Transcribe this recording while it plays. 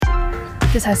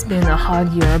This has been a hard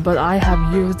year, but I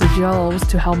have used the GLOs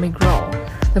to help me grow.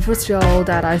 The first GLO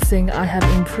that I think I have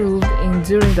improved in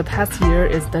during the past year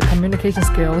is the communication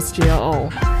skills GLO.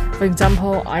 For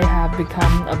example, I have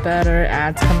become better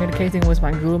at communicating with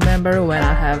my group member when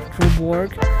I have group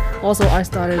work. Also, I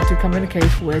started to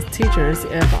communicate with teachers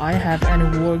if I have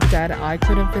any work that I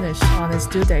couldn't finish on its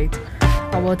due date.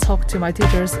 I will talk to my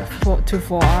teachers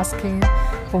for asking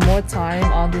for more time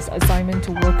on this assignment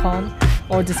to work on,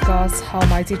 or discuss how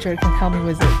my teacher can help me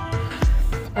with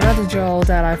it. Another GLO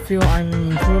that I feel I'm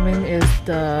improving is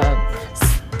the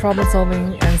problem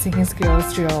solving and thinking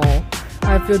skills GLO.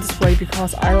 I feel this way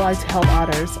because I like to help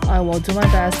others. I will do my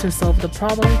best to solve the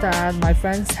problems that my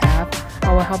friends have.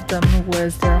 I will help them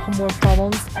with their homework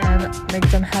problems and make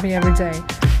them happy every day.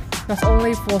 Not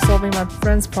only for solving my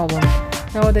friends' problem.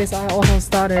 Nowadays, I also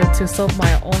started to solve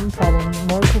my own problem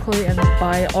more quickly and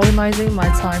by organizing my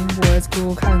time with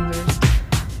Google Calendars.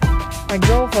 My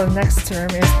goal for the next term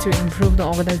is to improve the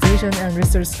organization and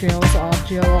research skills of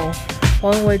GLO.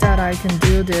 One way that I can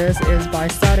do this is by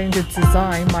starting to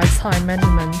design my time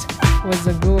management with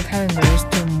the Google Calendars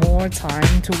to more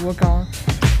time to work on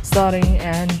studying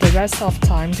and the rest of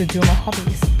time to do my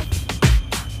hobbies.